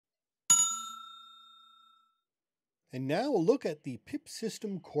And now a look at the Pip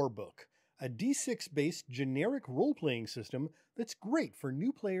System Corebook, a D6-based generic role-playing system that's great for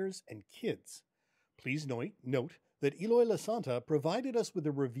new players and kids. Please note that Eloy Lasanta provided us with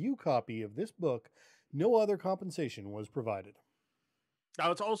a review copy of this book. No other compensation was provided.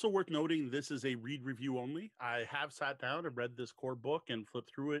 Now, it's also worth noting this is a read review only. I have sat down and read this core book and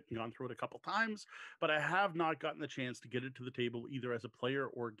flipped through it and gone through it a couple times, but I have not gotten the chance to get it to the table either as a player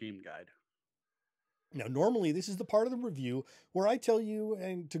or game guide. Now, normally this is the part of the review where I tell you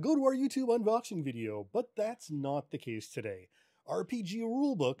and to go to our YouTube unboxing video, but that's not the case today. RPG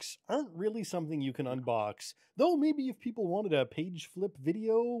rulebooks aren't really something you can unbox, though maybe if people wanted a page flip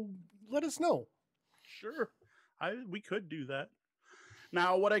video, let us know. Sure, we could do that.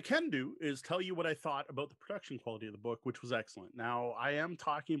 Now, what I can do is tell you what I thought about the production quality of the book, which was excellent. Now, I am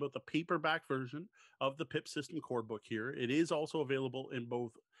talking about the paperback version of the Pip System Corebook here. It is also available in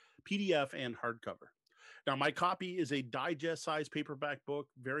both PDF and hardcover. Now, my copy is a digest-sized paperback book,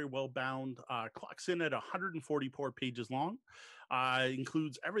 very well bound, clocks in at 144 pages long,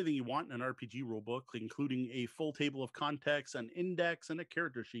 includes everything you want in an RPG rulebook, including a full table of context, an index, and a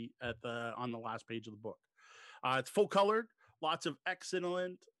character sheet on the last page of the book. It's full-colored. Lots of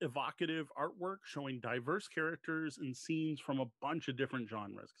excellent, evocative artwork showing diverse characters and scenes from a bunch of different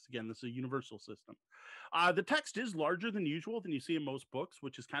genres. Because again, this is a universal system. The text is larger than usual than you see in most books,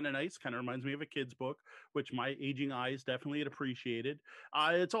 which is kind of nice. Kind of reminds me of a kid's book, which my aging eyes definitely had appreciated.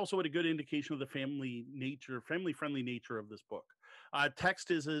 It's also a good indication of the family-friendly nature of this book.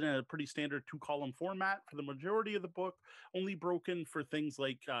 Text is in a pretty standard 2-column format for the majority of the book, only broken for things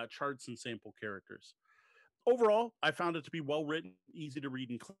like charts and sample characters. Overall, I found it to be well written, easy to read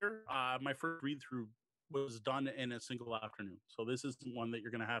and clear. My first read through was done in a single afternoon. So this isn't one that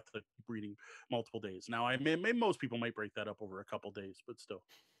you're going to have to keep reading multiple days. Now, most people might break that up over a couple days, but still.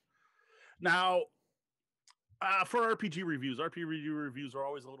 Now, for RPG reviews are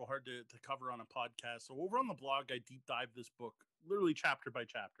always a little hard to cover on a podcast. So over on the blog, I deep dive this book literally chapter by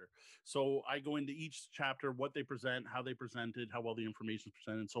chapter. So I go into each chapter, what they present, how they presented, how well the information is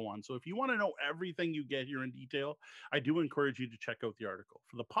presented, and so on. So if you want to know everything you get here in detail, I do encourage you to check out the article.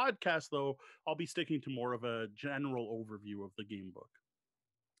 For the podcast, though, I'll be sticking to more of a general overview of the game book.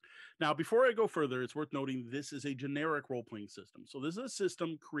 Now, before I go further, it's worth noting this is a generic role-playing system. So this is a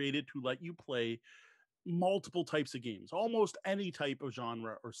system created to let you play multiple types of games, almost any type of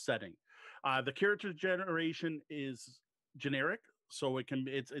genre or setting. The character generation is generic, so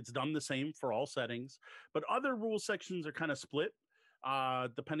it's done the same for all settings, but other rule sections are kind of split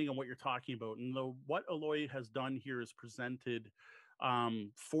depending on what you're talking about. And what Eloy has done here is presented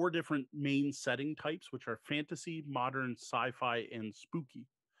 4 different main setting types, which are fantasy, modern, sci-fi, and spooky.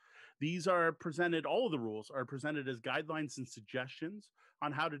 These are presented, all of the rules are presented as guidelines and suggestions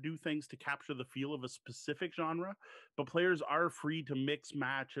on how to do things to capture the feel of a specific genre, but players are free to mix,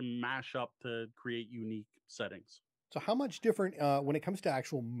 match, and mash up to create unique settings. So how much different, when it comes to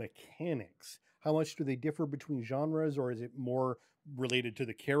actual mechanics, how much do they differ between genres, or is it more related to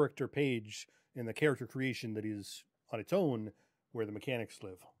the character page and the character creation that is on its own where the mechanics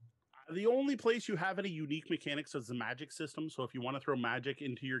live? The only place you have any unique mechanics is the magic system. So if you want to throw magic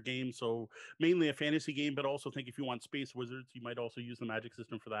into your game, so mainly a fantasy game, but also think if you want space wizards, you might also use the magic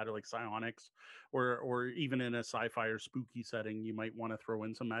system for that, or like psionics, or even in a sci-fi or spooky setting, you might want to throw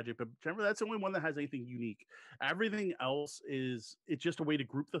in some magic. But generally, that's the only one that has anything unique. Everything else it's just a way to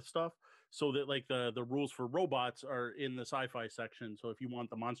group the stuff. So that like the rules for robots are in the sci-fi section. So if you want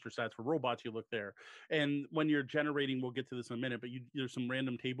the monster stats for robots, you look there. And when you're generating, we'll get to this in a minute, but there's some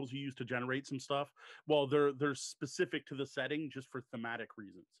random tables you use to generate some stuff. Well, they're specific to the setting just for thematic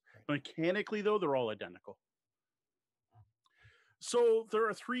reasons. Mechanically, though, they're all identical. So there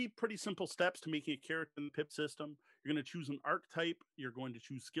are 3 pretty simple steps to making a character in the Pip system. You're going to choose an archetype. You're going to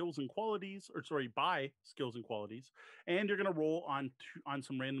choose skills and qualities, by skills and qualities, and you're going to roll on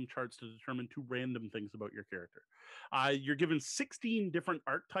some random charts to determine 2 random things about your character. You're given 16 different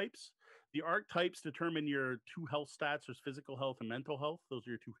archetypes. The archetypes determine your 2 health stats. There's physical health and mental health. Those are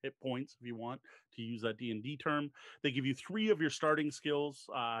your 2 hit points if you want to use that D&D term. They give you 3 of your starting skills,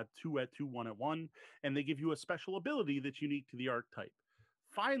 2 at 2, 1 at 1, and they give you a special ability that's unique to the archetype.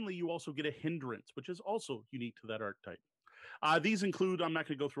 Finally, you also get a hindrance, which is also unique to that archetype. These include, I'm not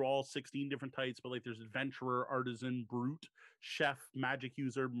going to go through all 16 different types, but like there's adventurer, artisan, brute, chef, magic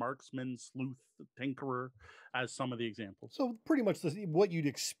user, marksman, sleuth, tinkerer, as some of the examples. So pretty much what you'd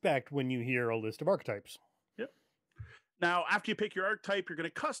expect when you hear a list of archetypes. Yep. Now, after you pick your archetype, you're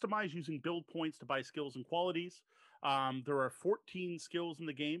going to customize using build points to buy skills and qualities. There are 14 skills in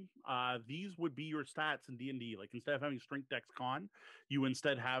the game. These would be your stats in D&D. Like instead of having strength, dex, con, you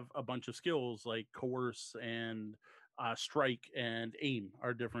instead have a bunch of skills like coerce and strike and aim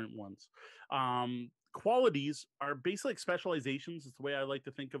are different ones. Qualities are basically like specializations. It's the way I like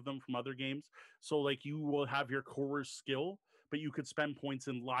to think of them from other games. So like you will have your core skill, but you could spend points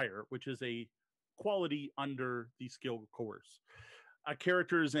in liar, which is a quality under the skill course. A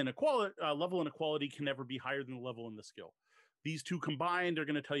character's inequality level inequality can never be higher than the level in the skill. These two combined are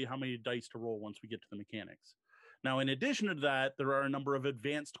going to tell you how many dice to roll once we get to the mechanics. Now, in addition to that, there are a number of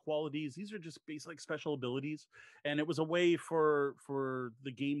advanced qualities. These are just basic special abilities, and it was a way for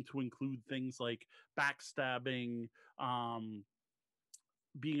the game to include things like backstabbing,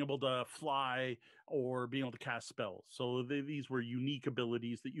 being able to fly, or being able to cast spells. So these were unique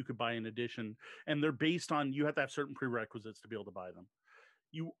abilities that you could buy in addition, and they're based on, you have to have certain prerequisites to be able to buy them.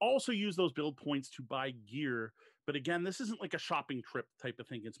 You also use those build points to buy gear, but again, this isn't like a shopping trip type of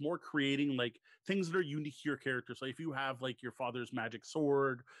thing. It's more creating like things that are unique to your character. So if you have like your father's magic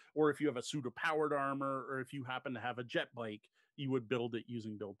sword, or if you have a suit of powered armor, or if you happen to have a jet bike, you would build it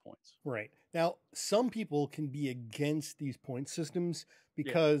using build points. Right. Now, some people can be against these point systems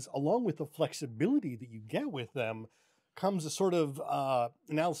because along with the flexibility that you get with them comes a sort of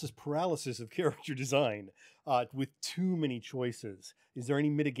analysis paralysis of character design with too many choices. Is there any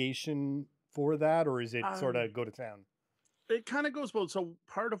mitigation for that, or is it sort of go to town? It kind of goes both. So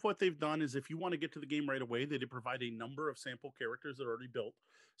part of what they've done is if you want to get to the game right away, they did provide a number of sample characters that are already built.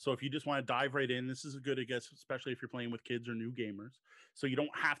 So if you just want to dive right in, this is good, I guess, especially if you're playing with kids or new gamers. So you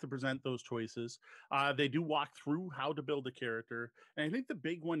don't have to present those choices. They do walk through how to build a character. And I think the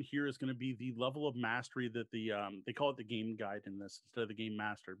big one here is going to be the level of mastery that they call it the game guide in this instead of the game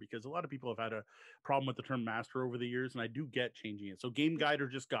master, because a lot of people have had a problem with the term master over the years, and I do get changing it. So game guide or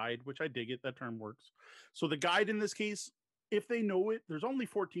just guide, which I dig it, that term works. So the guide in this case, if they know it, there's only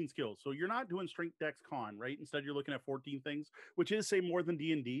 14 skills. So you're not doing strength, dex, con, right? Instead, you're looking at 14 things, which is, say, more than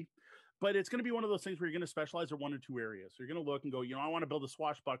D&D. But it's going to be one of those things where you're going to specialize in one or two areas. So you're going to look and go, I want to build a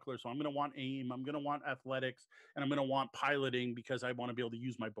swashbuckler, so I'm going to want aim, I'm going to want athletics, and I'm going to want piloting because I want to be able to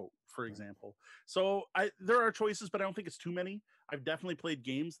use my boat, for example. So there are choices, but I don't think it's too many. I've definitely played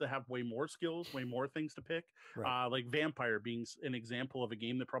games that have way more skills, way more things to pick. Right. Like Vampire being an example of a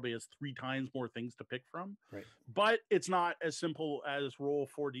game that probably has 3 times more things to pick from. Right. But it's not as simple as roll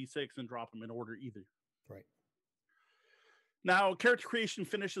 4d6 and drop them in order either. Right. Now, character creation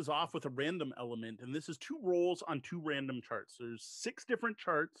finishes off with a random element, and this is 2 rolls on 2 random charts. There's 6 different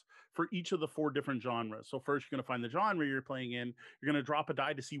charts for each of the 4 different genres. So first, you're going to find the genre you're playing in. You're going to drop a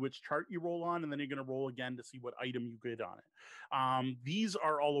die to see which chart you roll on, and then you're going to roll again to see what item you get on it. These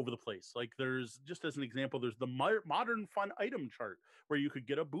are all over the place. Like there's, just as an example, there's the modern fun item chart where you could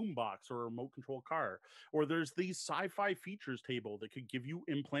get a boombox or a remote control car. Or there's the sci-fi features table that could give you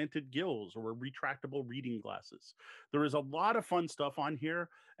implanted gills or retractable reading glasses. There is a lot of fun stuff on here,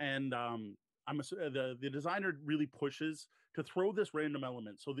 and the designer really pushes to throw this random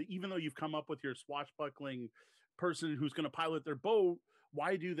element so that even though you've come up with your swashbuckling person who's going to pilot their boat,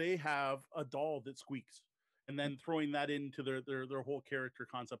 why do they have a doll that squeaks? And then throwing that into their whole character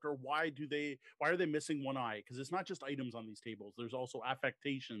concept. Or why are they missing one eye? Because it's not just items on these tables. There's also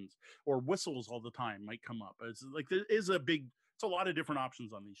affectations or whistles all the time might come up. It's like there is it's a lot of different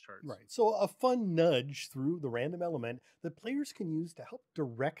options on these charts. Right. So a fun nudge through the random element that players can use to help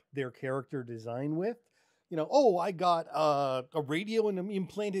direct their character design with. I got a radio and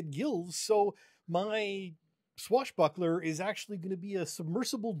implanted gills, so my swashbuckler is actually going to be a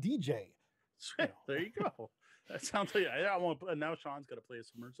submersible DJ. There you go. That sounds like now Sean's got to play a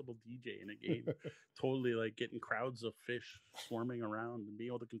submersible DJ in a game. Totally like getting crowds of fish swarming around and being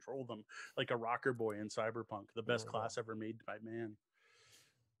able to control them like a rocker boy in Cyberpunk, the best class ever made by man.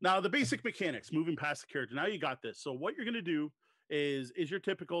 Now, the basic mechanics, moving past the character. Now you got this. So what you're going to do is your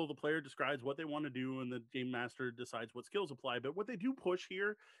typical, the player describes what they want to do and the game master decides what skills apply. But what they do push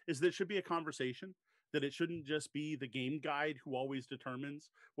here is there should be a conversation, that it shouldn't just be the game guide who always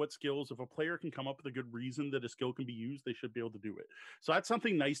determines what skills. If a player can come up with a good reason that a skill can be used, they should be able to do it. So that's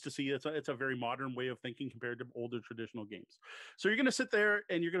something nice to see. It's a very modern way of thinking compared to older traditional games. So you're going to sit there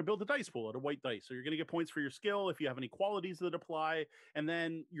and you're going to build a dice pool out of white dice. So you're going to get points for your skill if you have any qualities that apply, and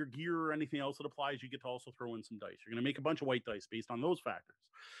then your gear or anything else that applies, you get to also throw in some dice. You're going to make a bunch of white dice based on those factors.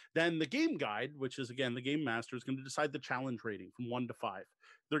 Then the game guide, which is again the game master, is going to decide the challenge rating from 1 to 5.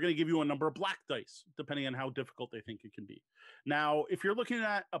 They're going to give you a number of black dice, depending on how difficult they think it can be. Now, if you're looking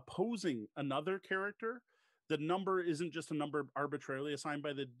at opposing another character, the number isn't just a number arbitrarily assigned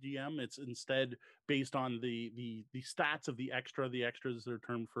by the DM. It's instead based on the stats of the extra. The extras are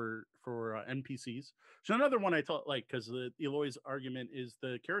termed for NPCs. So another one I thought, like, because Eloy's argument is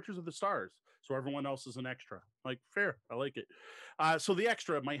the characters are the stars, so everyone else is an extra. Like, fair, I like it. So the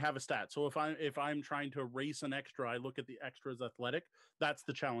extra might have a stat. So if I'm trying to race an extra, I look at the extra's athletic. That's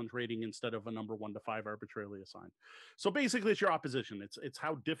the challenge rating instead of a number 1 to 5 arbitrarily assigned. So basically, it's your opposition. It's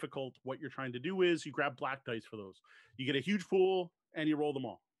how difficult what you're trying to do is. You grab black dice for those. You get a huge pool and you roll them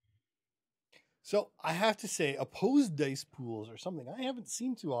all. So I have to say, opposed dice pools are something I haven't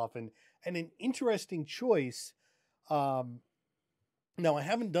seen too often, and an interesting choice. Now, I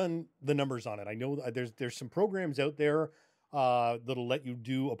haven't done the numbers on it. I know there's some programs out there that'll let you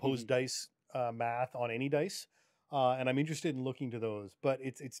do opposed dice math on any dice, and I'm interested in looking to those. But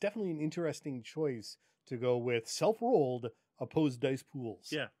it's definitely an interesting choice to go with self-rolled opposed dice pools.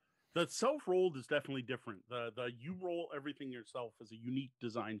 Yeah, the self-rolled is definitely different. The you roll everything yourself is a unique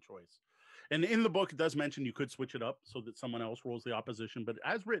design choice. And in the book, it does mention you could switch it up so that someone else rolls the opposition, but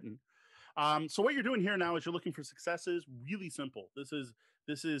as written. So what you're doing here now is you're looking for successes. Really simple. This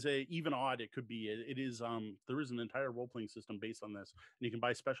is a even odd. It could be. It is. There is an entire role playing system based on this, and you can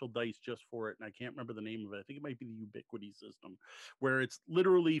buy special dice just for it. And I can't remember the name of it. I think it might be the Ubiquity system, where it's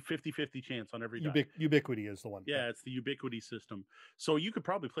literally 50-50 chance on every die. Ubiquity is the one. Yeah, it's the Ubiquity system. So you could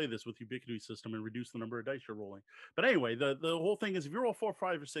probably play this with Ubiquity system and reduce the number of dice you're rolling. But anyway, the whole thing is if you roll 4,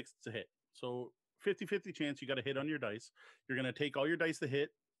 5, or 6, it's a hit. So 50-50 chance you got a hit on your dice. You're going to take all your dice to hit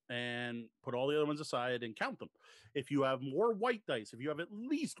and put all the other ones aside and count them. If you have more white dice, if you have at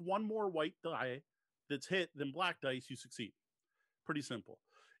least one more white die that's hit than black dice, you succeed. Pretty simple.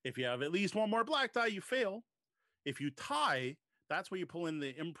 If you have at least one more black die, you fail. If you tie, that's where you pull in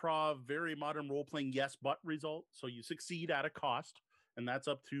the improv, very modern role-playing yes, but result. So you succeed at a cost. And that's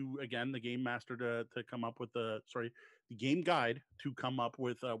up to, again, the game master to come up with the game guide to come up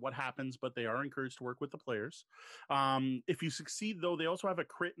with what happens, but they are encouraged to work with the players. If you succeed, though, they also have a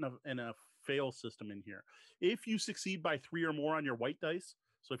crit and a fail system in here. If you succeed by 3 or more on your white dice,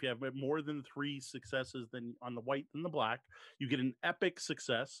 so if you have more than 3 successes than on the white than the black, you get an epic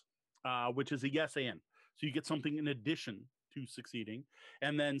success, which is a yes and. So you get something in addition to succeeding.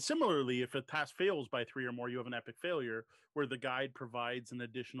 And then similarly, if a task fails by 3 or more, you have an epic failure where the guide provides an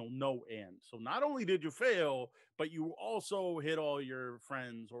additional no and. So not only did you fail, but you also hit all your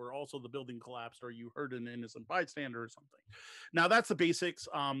friends, or also the building collapsed, or you hurt an innocent bystander or something. Now that's the basics.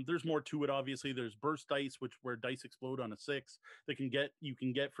 There's more to it. Obviously, there's burst dice, where dice explode on a 6 that you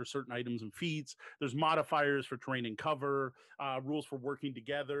can get for certain items and feats. There's modifiers for terrain and cover, rules for working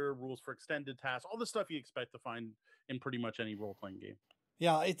together, rules for extended tasks, all the stuff you expect to find in pretty much any role-playing game.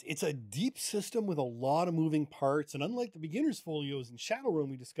 Yeah, it's a deep system with a lot of moving parts, and unlike the beginner's folios and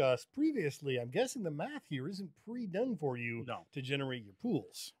Shadowrun we discussed previously, I'm guessing the math here isn't pre-done for you to generate your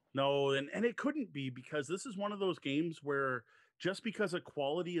pools. No, and it couldn't be, because this is one of those games where just because a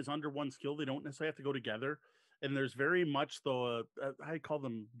quality is under one skill, they don't necessarily have to go together. And there's very much, though, I call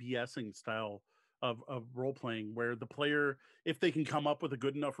them BSing style of role playing, where the player, if they can come up with a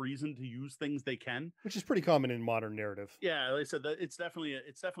good enough reason to use things, they can, which is pretty common in modern narrative. Yeah, like I said, that it's definitely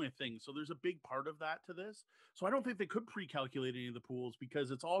a thing. So there's a big part of that to this. So I don't think they could pre-calculate any of the pools, because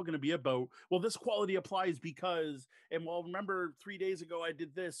it's all going to be about, well, this quality applies because, and well, remember 3 days ago I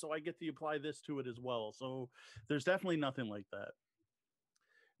did this, so I get to apply this to it as well. So there's definitely nothing like that.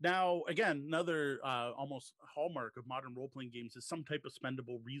 Now, again, another almost hallmark of modern role-playing games is some type of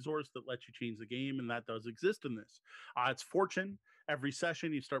spendable resource that lets you change the game, and that does exist in this. It's fortune. Every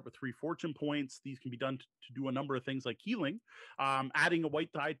session, you start with 3 fortune points. These can be done to do a number of things like healing, adding a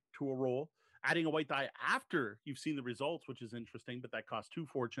white die to a roll, adding a white die after you've seen the results, which is interesting, but that costs 2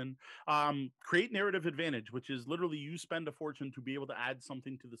 fortune. Create narrative advantage, which is literally you spend a fortune to be able to add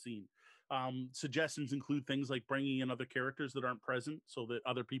something to the scene. Suggestions include things like bringing in other characters that aren't present so that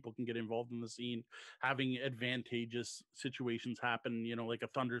other people can get involved in the scene, having advantageous situations happen, like a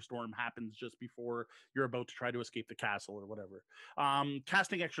thunderstorm happens just before you're about to try to escape the castle or whatever.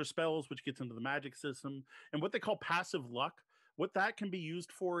 Casting extra spells, which gets into the magic system, and what they call passive luck. What that can be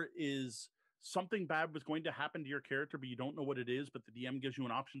used for is something bad was going to happen to your character, but you don't know what it is, but the DM gives you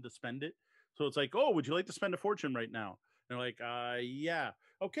an option to spend it. So it's like, oh, would you like to spend a fortune right now? And they're like, yeah.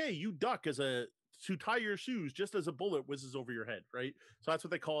 Okay, you duck to tie your shoes just as a bullet whizzes over your head, right? So that's what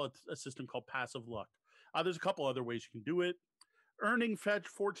they call a system called passive luck. There's a couple other ways you can do it. Earning fetch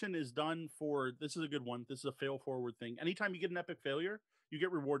fortune is done for, this is a good one. This is a fail forward thing. Anytime you get an epic failure, you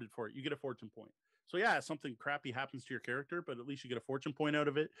get rewarded for it. You get a fortune point. So yeah, something crappy happens to your character, but at least you get a fortune point out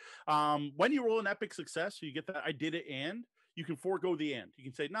of it. When you roll an epic success, so you get that I did it, and you can forego the end. You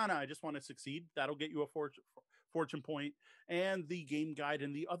can say, no, I just want to succeed. That'll get you a fortune point. And the game guide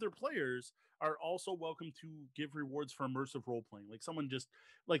and the other players are also welcome to give rewards for immersive role playing. Like someone just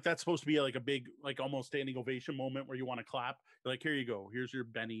like that's supposed to be like a big, like almost standing ovation moment where you want to clap. You're like, here you go. Here's your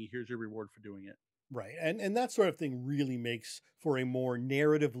Benny. Here's your reward for doing it. Right. And that sort of thing really makes for a more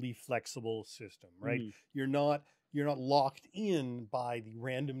narratively flexible system, right? You're not locked in by the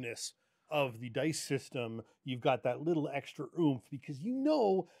randomness of the dice system. You've got that little extra oomph because you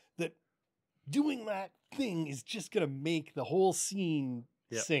know that doing that thing is just going to make the whole scene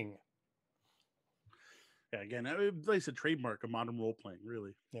sing. Yeah, again, it's a trademark of modern role playing,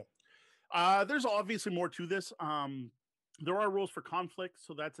 really. Yeah. There's obviously more to this. There are rules for conflict,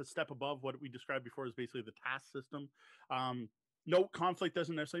 so that's a step above what we described before as basically the task system. No, conflict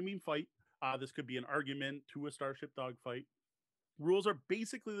doesn't necessarily mean fight. This could be an argument to a starship dogfight. Rules are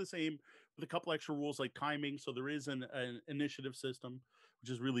basically the same with a couple extra rules like timing. So there is an initiative system, which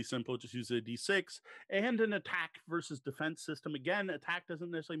is really simple. Just use a D6, and an attack versus defense system. Again, attack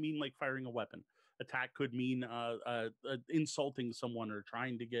doesn't necessarily mean like firing a weapon. Attack could mean insulting someone or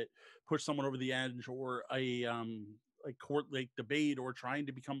trying to push someone over the edge, or a court like debate, or trying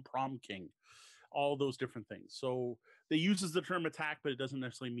to become prom king. All those different things. So they uses the term attack, but it doesn't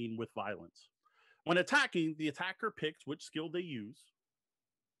necessarily mean with violence. When attacking, the attacker picks which skill they use.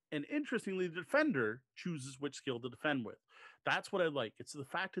 And interestingly, the defender chooses which skill to defend with. That's what I like. It's the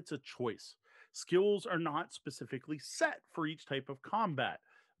fact it's a choice. Skills are not specifically set for each type of combat.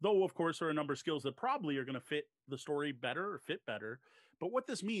 Though, of course, there are a number of skills that probably are going to fit the story better or fit better. But what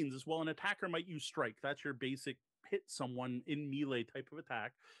this means is, well, an attacker might use strike. That's your basic hit someone in melee type of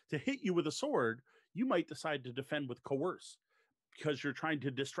attack. To hit you with a sword, you might decide to defend with coerce because you're trying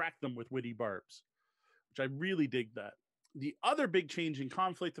to distract them with witty barbs, which I really dig that. The other big change in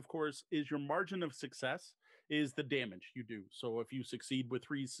conflict, of course, is your margin of success is the damage you do. So if you succeed with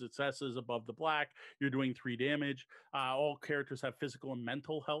 3 successes above the black, you're doing 3 damage. All characters have physical and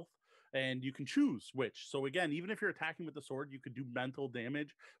mental health, and you can choose which. So again, even if you're attacking with the sword, you could do mental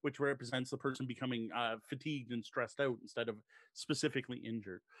damage, which represents the person becoming fatigued and stressed out instead of specifically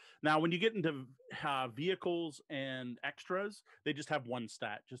injured. Now, when you get into vehicles and extras, they just have 1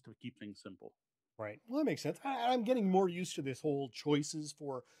 stat just to keep things simple. Right. Well, that makes sense. I'm getting more used to this whole choices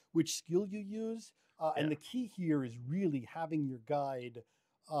for which skill you use. And the key here is really having your guide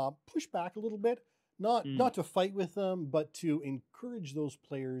push back a little bit, not to fight with them, but to encourage those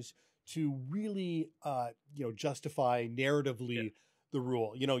players to really, justify narratively the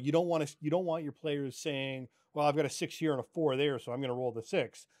rule. You don't want your players saying, well, I've got a 6 here and a 4 there, so I'm going to roll the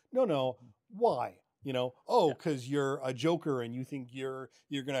 6. No. Why? Because you're a joker and you think you're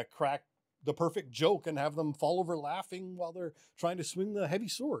going to crack the perfect joke and have them fall over laughing while they're trying to swing the heavy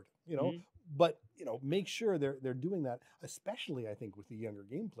sword, but make sure they're doing that, especially I think with the younger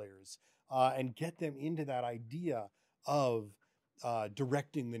game players, and get them into that idea of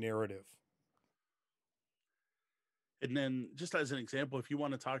directing the narrative. And then just as an example, if you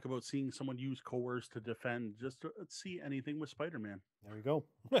want to talk about seeing someone use coerce to defend, just see anything with Spider-Man. There we go.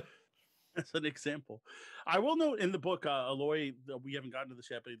 As an example. I will note in the book, Eloy, we haven't gotten to this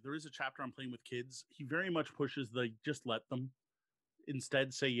yet, but there is a chapter on playing with kids. He very much pushes the just let them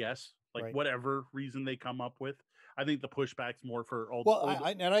instead say yes, like whatever reason they come up with. I think the pushback's more for all. Well,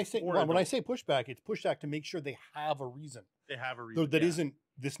 when I say pushback, it's pushback to make sure they have a reason. They have a reason. That isn't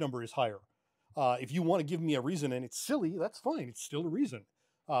this number is higher. If you want to give me a reason and it's silly, that's fine. It's still a reason.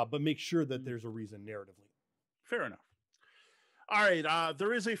 But make sure that there's a reason narratively. Fair enough. All right,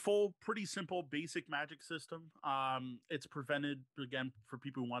 there is a full, pretty simple, basic magic system. It's prevented, again, for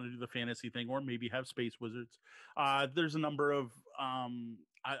people who want to do the fantasy thing or maybe have space wizards. There's a number of, I'm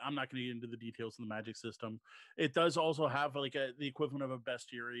not going to get into the details of the magic system. It does also have like the equivalent of a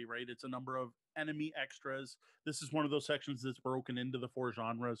bestiary, right? It's a number of enemy extras. This is one of those sections that's broken into the 4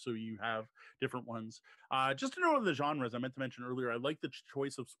 genres, so you have different ones. Just to know the genres, I meant to mention earlier, I like the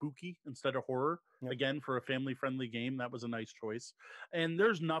choice of spooky instead of horror. Yep. Again, for a family-friendly game, that was a nice choice. And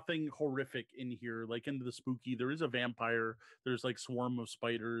there's nothing horrific in here. Like into the spooky, there is a vampire, there's like swarm of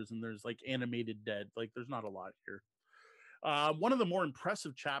spiders, and there's like animated dead. Like there's not a lot here. One of the more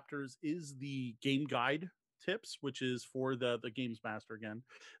impressive chapters is the game guide tips, which is for the games master. Again,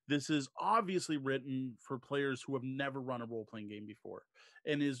 this is obviously written for players who have never run a role-playing game before,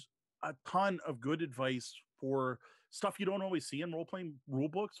 and is a ton of good advice for stuff you don't always see in role-playing rule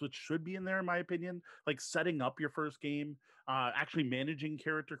books, which should be in there in my opinion, like setting up your first game, actually managing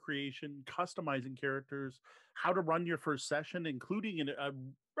character creation, customizing characters, how to run your first session, including a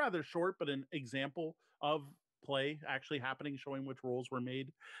rather short but an example of play actually happening, showing which roles were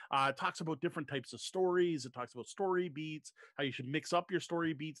made. It talks about different types of stories. It talks about story beats, how you should mix up your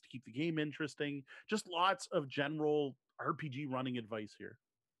story beats to keep the game interesting. Just lots of general RPG running advice here.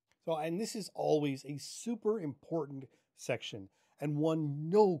 So, and this is always a super important section and one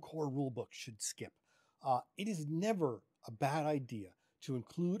no core rulebook should skip. It is never a bad idea to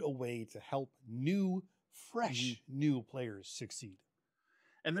include a way to help fresh new players succeed.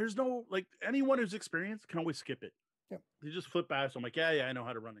 And there's no, like, anyone who's experienced can always skip it. Yep. They just flip past. I'm like, yeah, I know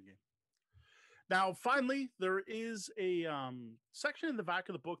how to run a game. Now, finally, there is a section in the back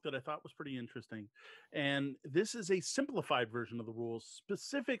of the book that I thought was pretty interesting. And this is a simplified version of the rules,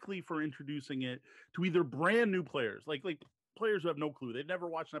 specifically for introducing it to either brand new players, like players who have no clue. They've never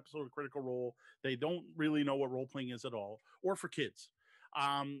watched an episode of Critical Role. They don't really know what role-playing is at all, or for kids.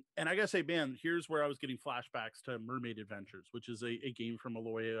 And I gotta say, man, here's where I was getting flashbacks to Mermaid Adventures, which is a game from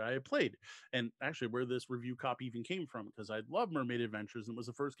Eloy I had played, and actually where this review copy even came from, because I love Mermaid Adventures and it was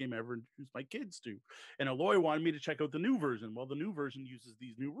the first game I ever introduced my kids to. And Eloy wanted me to check out the new version. Well, the new version uses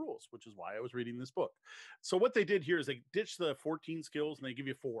these new rules, which is why I was reading this book. So what they did here is they ditched the 14 skills and they give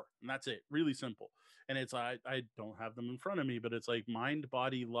you 4, and that's it. Really simple. And it's I don't have them in front of me, but it's like mind,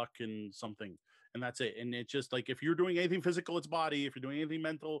 body, luck, and something. And that's it. And it's just like, if you're doing anything physical, it's body. If you're doing anything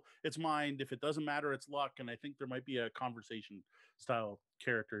mental, it's mind. If it doesn't matter, it's luck. And I think there might be a conversation style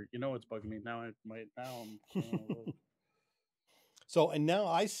character. You know, it's bugging me now. So, and now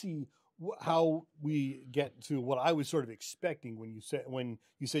I see how we get to what I was sort of expecting when you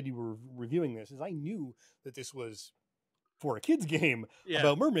said you were reviewing this. Is I knew that this was for a kids game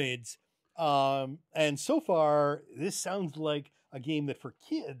about mermaids. And so far, this sounds like a game that for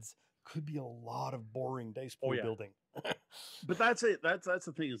kids could be a lot of boring dice pool building. But that's it. That's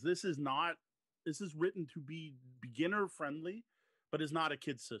the thing, is this is written to be beginner friendly, but is not a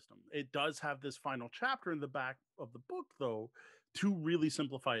kid's system. It does have this final chapter in the back of the book, though, to really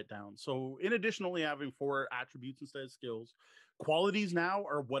simplify it down. So in addition to only having 4 attributes instead of skills, qualities now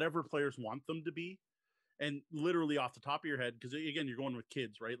are whatever players want them to be. And literally off the top of your head, because again, you're going with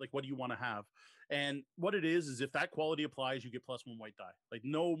kids, right? Like, what do you want to have? And what it is if that quality applies, you get +1 white die. Like,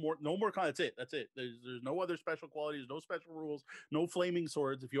 no more. That's it. There's no other special qualities, no special rules, no flaming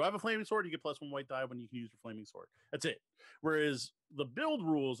swords. If you have a flaming sword, you get +1 white die when you can use your flaming sword. That's it. Whereas the build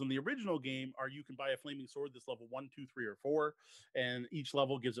rules in the original game are you can buy a flaming sword that's level 1, 2, 3, or 4, and each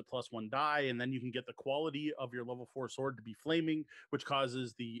level gives it +1 die, and then you can get the quality of your level 4 sword to be flaming, which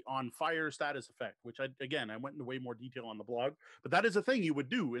causes the on fire status effect, which I went into way more detail on the blog, but that is a thing you would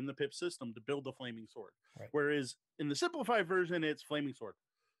do in the Pip system to build a flaming sword. Right. Whereas in the simplified version, it's flaming sword.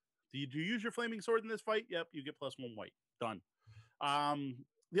 Do you use your flaming sword in this fight? Yep, you get +1 white. Done.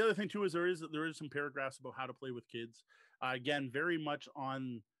 The other thing too is there is some paragraphs about how to play with kids. Again, very much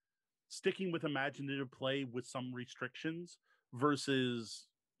on sticking with imaginative play with some restrictions versus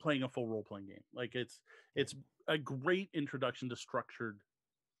playing a full role-playing game. Like, it's a great introduction to structured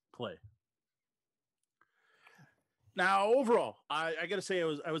play. Now, overall, I got to say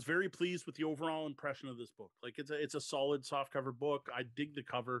I was very pleased with the overall impression of this book. Like, it's a solid softcover book. I dig the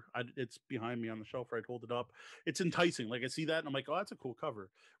cover. It's behind me on the shelf where I'd hold it up. It's enticing. Like, I see that and I'm like, oh, that's a cool cover.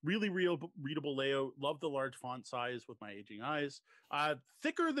 Really readable layout. Love the large font size with my aging eyes.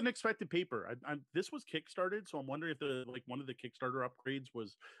 Thicker than expected paper. This was Kickstarted, so I'm wondering if one of the Kickstarter upgrades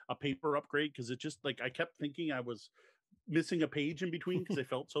was a paper upgrade, because it just, like, I kept thinking I was missing a page in between because they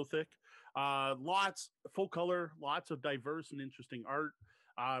felt so thick. Lots full color, lots of diverse and interesting art.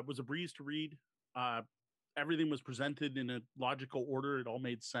 It was a breeze to read. Everything was presented in a logical order. It all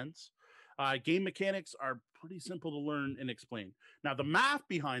made sense. Game mechanics are pretty simple to learn and explain. Now, the math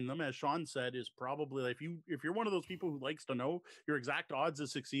behind them, as Sean said, is probably, if you're one of those people who likes to know your exact odds of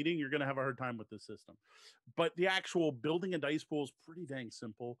succeeding, you're going to have a hard time with this system. But the actual building a dice pool is pretty dang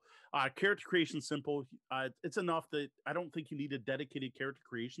simple. Character creation simple. It's enough that I don't think you need a dedicated character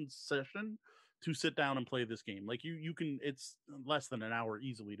creation session to sit down and play this game. Like, you can, it's less than an hour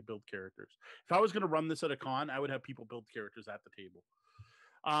easily to build characters. If I was going to run this at a con, I would have people build characters at the table.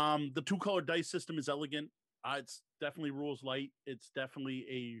 The 2-color dice system is elegant. It's definitely rules light. It's definitely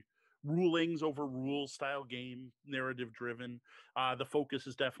a rulings over rules style game, narrative driven. The focus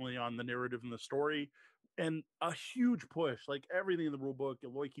is definitely on the narrative and the story, and a huge push. Like, everything in the rule book,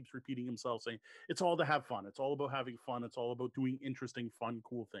 Eloy keeps repeating himself, saying it's all to have fun. It's all about having fun. It's all about doing interesting, fun,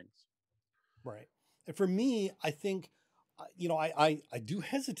 cool things. Right. And for me, I think, I do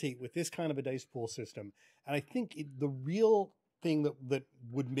hesitate with this kind of a dice pool system. And I think the real thing that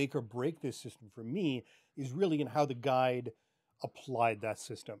would make or break this system for me is really in how the guide applied that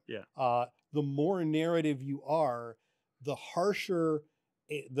system. Yeah. The more narrative you are, the harsher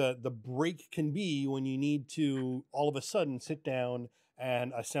the break can be when you need to all of a sudden sit down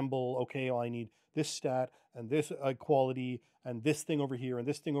and assemble. Okay, well, I need this stat and this quality and this thing over here and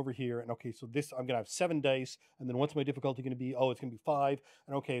this thing over here. And okay, so this, I'm gonna have 7 dice, and then what's my difficulty gonna be? Oh, it's gonna be 5.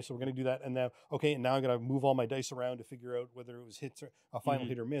 And okay, so we're gonna do that. And now, okay, and now I'm gonna move all my dice around to figure out whether it was hits or a final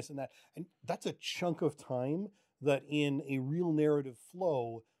hit or miss. And that's a chunk of time that in a real narrative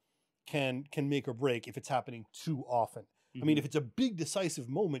flow can make or break if it's happening too often. I mean, if it's a big decisive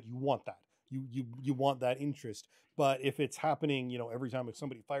moment, you want that. You want that interest. But if it's happening, every time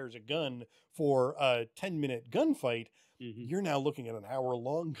somebody fires a gun for a 10-minute gunfight, you're now looking at an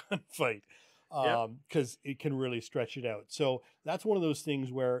hour-long gunfight because it can really stretch it out. So that's one of those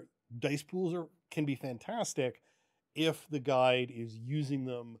things where dice pools can be fantastic if the guide is using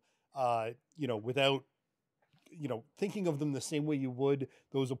them, without thinking of them the same way you would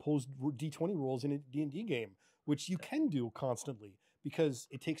those opposed D20 rolls in a D&D game, which you can do constantly because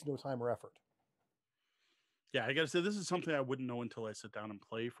it takes no time or effort. Yeah, I gotta say, this is something I wouldn't know until I sit down and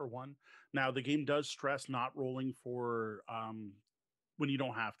play for one. Now, the game does stress not rolling for when you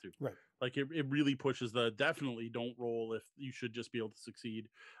don't have to. Right. Like it really pushes the definitely don't roll if you should just be able to succeed.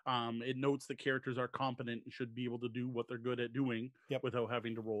 It notes that characters are competent and should be able to do what they're good at doing without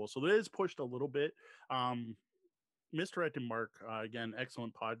having to roll. So it is pushed a little bit. Misdirected Mark, again,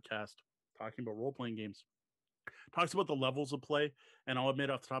 excellent podcast talking about role-playing games. Talks about the levels of play, and I'll admit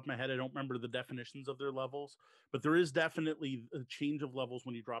off the top of my head, I don't remember the definitions of their levels, but there is definitely a change of levels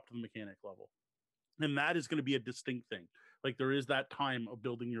when you drop to the mechanic level. And that is going to be a distinct thing. Like there is that time of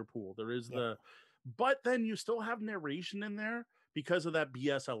building your pool. There is but then you still have narration in there because of that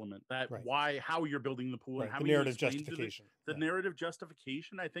BS element, that how you're building the pool and how the narrative justification. The narrative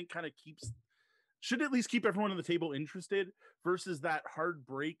justification, I think, kind of should at least keep everyone on the table interested versus that hard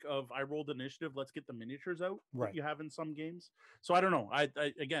break of I rolled initiative, let's get the miniatures out that you have in some games. So I don't know. I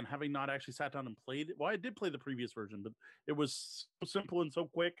again, having not actually sat down and played it. Well, I did play the previous version, but it was so simple and so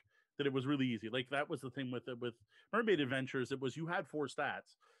quick that it was really easy. Like that was the thing with Mermaid Adventures. It was you had 4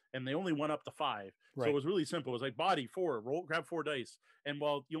 stats and they only went up to 5. So it was really simple. It was like body 4, roll, grab 4 dice. And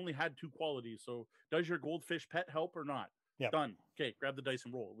you only had 2 qualities. So does your goldfish pet help or not? Yep. Done. Okay, grab the dice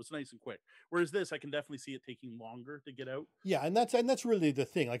and roll. It was nice and quick. Whereas this, I can definitely see it taking longer to get out. Yeah, and that's really the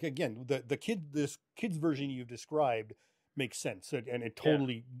thing. Like again, this kid's version you've described makes sense, and it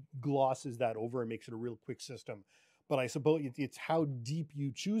totally glosses that over and makes it a real quick system. But I suppose it's how deep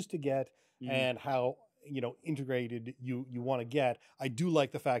you choose to get and how integrated you want to get. I do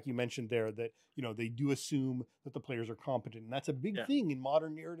like the fact you mentioned there that they do assume that the players are competent, and that's a big thing in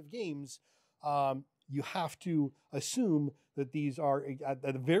modern narrative games. You have to assume that these are at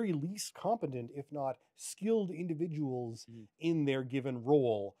the very least competent, if not skilled individuals in their given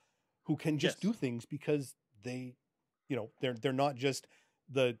role who can just do things because they're not just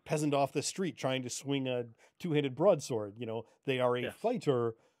the peasant off the street trying to swing a 2-handed broadsword. They are a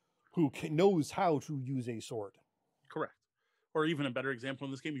fighter who knows how to use a sword. Correct. Or even a better example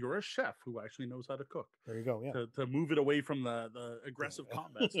in this game, you're a chef who actually knows how to cook. There you go. Yeah. To move it away from the aggressive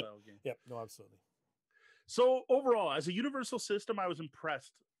combat style game. Yep. No, absolutely. So overall, as a universal system, I was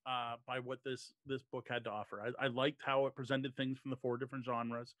impressed by what this book had to offer. I liked how it presented things from the 4 different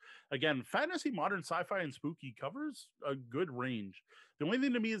genres. Again, fantasy, modern, sci-fi, and spooky covers a good range. The only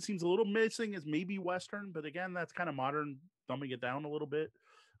thing to me that seems a little missing is maybe Western, but again, that's kind of modern, dumbing it down a little bit.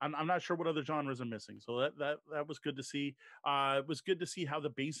 I'm not sure what other genres are missing. So that was good to see. It was good to see how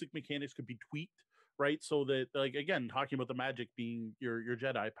the basic mechanics could be tweaked. Right. So that, like, again, talking about the magic being your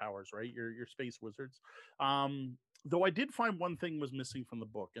Jedi powers, right? Your space wizards. Though I did find one thing was missing from the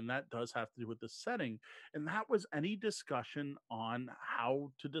book, and that does have to do with the setting. And that was any discussion on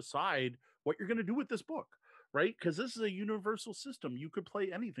how to decide what you're going to do with this book, right? Because this is a universal system. You could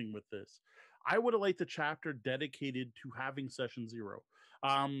play anything with this. I would have liked a chapter dedicated to having session 0,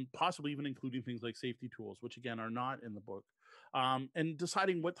 possibly even including things like safety tools, which again are not in the book. And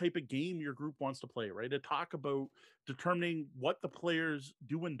deciding what type of game your group wants to play, right? To talk about determining what the players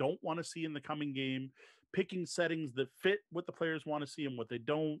do and don't want to see in the coming game, picking settings that fit what the players want to see and what they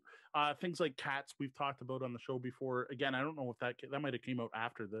don't. Things like cats we've talked about on the show before. Again, I don't know if that might have came out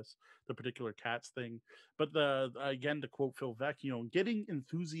after this, the particular cats thing. But again, to quote Phil Vecchio, getting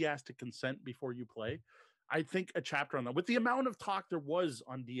enthusiastic consent before you play. I think a chapter on that, with the amount of talk there was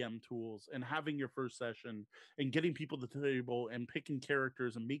on DM tools and having your first session and getting people to the table and picking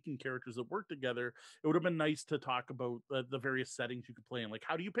characters and making characters that work together, it would have been nice to talk about the various settings you could play in. Like,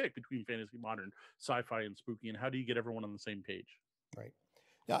 how do you pick between fantasy, modern, sci-fi, and spooky, and how do you get everyone on the same page? Right.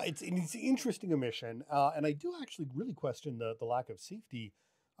 Yeah, it's an interesting omission, and I do actually really question the lack of safety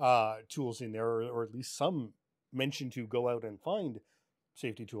tools in there, or at least some mention to go out and find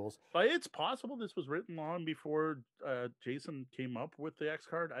safety tools. But it's possible this was written long before Jason came up with the X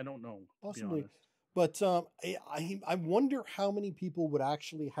card. I don't know. Possibly. But I wonder how many people would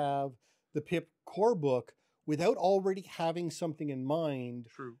actually have the Pip core book without already having something in mind.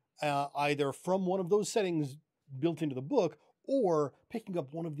 True. Either from one of those settings built into the book or picking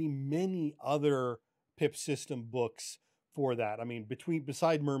up one of the many other Pip system books for that. I mean,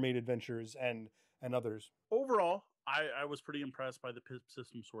 beside Mermaid Adventures and others. Overall, I was pretty impressed by the Pip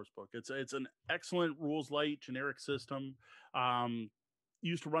System source book. It's an excellent rules light generic system.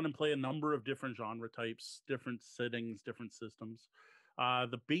 Used to run and play a number of different genre types, different settings, different systems.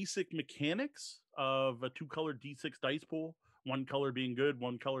 The basic mechanics of a 2-color D6 dice pool, one color being good,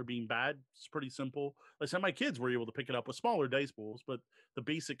 one color being bad, it's pretty simple. Like I said, my kids were able to pick it up with smaller dice pools, but the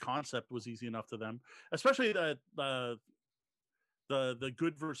basic concept was easy enough to them, especially the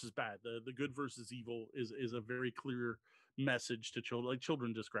good versus bad, the good versus evil is a very clear message to children. Like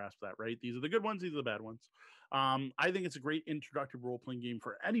children just grasp that, right? These are the good ones, these are the bad ones. I think it's a great introductory role-playing game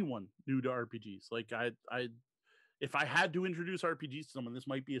for anyone new to RPGs. Like if I had to introduce RPGs to someone, this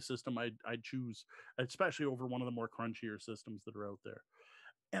might be a system I'd choose, especially over one of the more crunchier systems that are out there.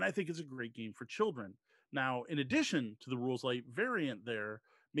 And I think it's a great game for children. Now, in addition to the rules light variant there,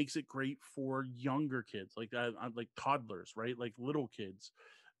 makes it great for younger kids, like toddlers, right? Like little kids.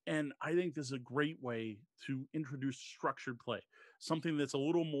 And I think this is a great way to introduce structured play, something that's a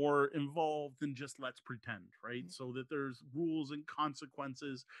little more involved than just let's pretend, right? So that there's rules and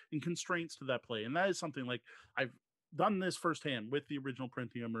consequences and constraints to that play. And that is something like I've done this firsthand with the original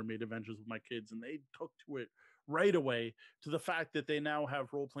printing of Mermaid Adventures with my kids, and they took to it right away, to the fact that they now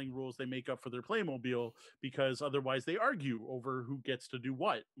have role-playing rules they make up for their Playmobil, because otherwise they argue over who gets to do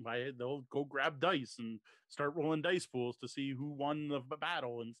what. They'll go grab dice and start rolling dice pools to see who won the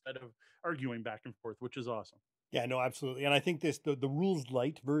battle instead of arguing back and forth, which is awesome. Yeah, no, absolutely. And I think the rules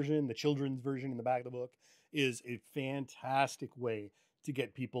light version, the children's version in the back of the book, is a fantastic way to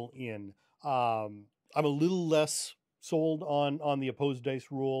get people in. I'm a little less sold on the opposed dice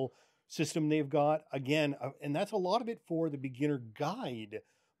rule system they've got, again, and that's a lot of it for the beginner guide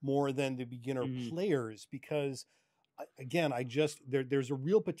more than the beginner players, because again, there's a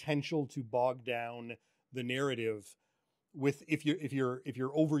real potential to bog down the narrative with if you're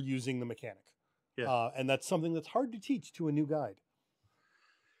overusing the mechanic. And that's something that's hard to teach to a new guide.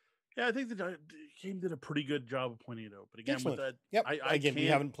 Yeah, I think the game did a pretty good job of pointing it out. But again, Excellent. with that, we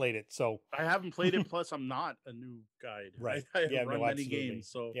haven't played it, so I haven't played it. Plus, I'm not a new guide. Right. I haven't run many absolutely. games,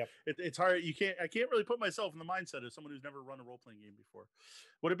 so it's hard. I can't really put myself in the mindset of someone who's never run a role playing game before.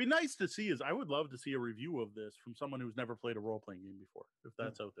 What it'd be nice to see is I would love to see a review of this from someone who's never played a role playing game before. If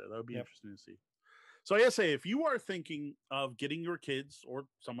that's out there, that would be interesting to see. So I say, if you are thinking of getting your kids or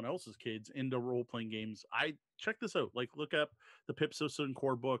someone else's kids into role-playing games, I check this out. Like, look up the Pip System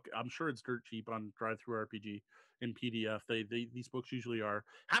Corebook. I'm sure it's dirt cheap on Drive-Thru RPG in PDF. These books usually are.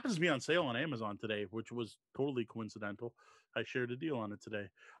 Happens to be on sale on Amazon today, which was totally coincidental. I shared a deal on it today.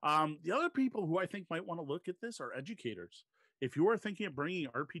 The other people who I think might want to look at this are educators. If you are thinking of bringing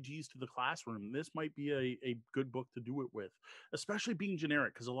RPGs to the classroom, this might be a good book to do it with, especially being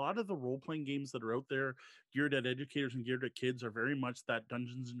generic, because a lot of the role-playing games that are out there geared at educators and geared at kids are very much that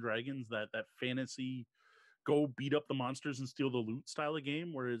Dungeons and Dragons, that fantasy, go beat up the monsters and steal the loot style of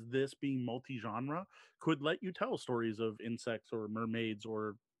game, whereas this, being multi-genre, could let you tell stories of insects or mermaids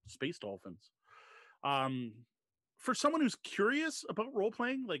or space dolphins. For someone who's curious about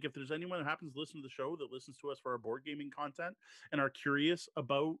role-playing, like if there's anyone who happens to listen to the show that listens to us for our board gaming content and are curious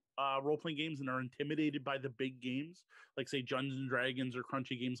about role-playing games and are intimidated by the big games, like say Dungeons and Dragons or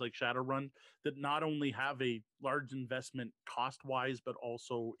crunchy games like Shadowrun, that not only have a large investment cost-wise, but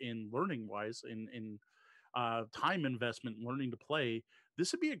also in learning-wise, in time investment learning to play,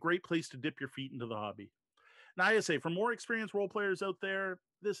 this would be a great place to dip your feet into the hobby. Now, I say, for more experienced role players out there,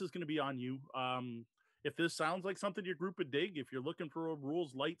 this is going to be on you. If this sounds like something your group would dig, if you're looking for a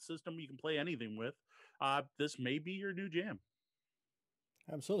rules light system you can play anything with, this may be your new jam.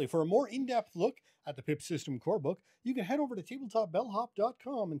 Absolutely. For a more in-depth look at the Pip System Corebook, you can head over to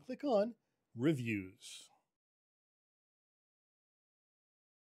tabletopbellhop.com and click on Reviews.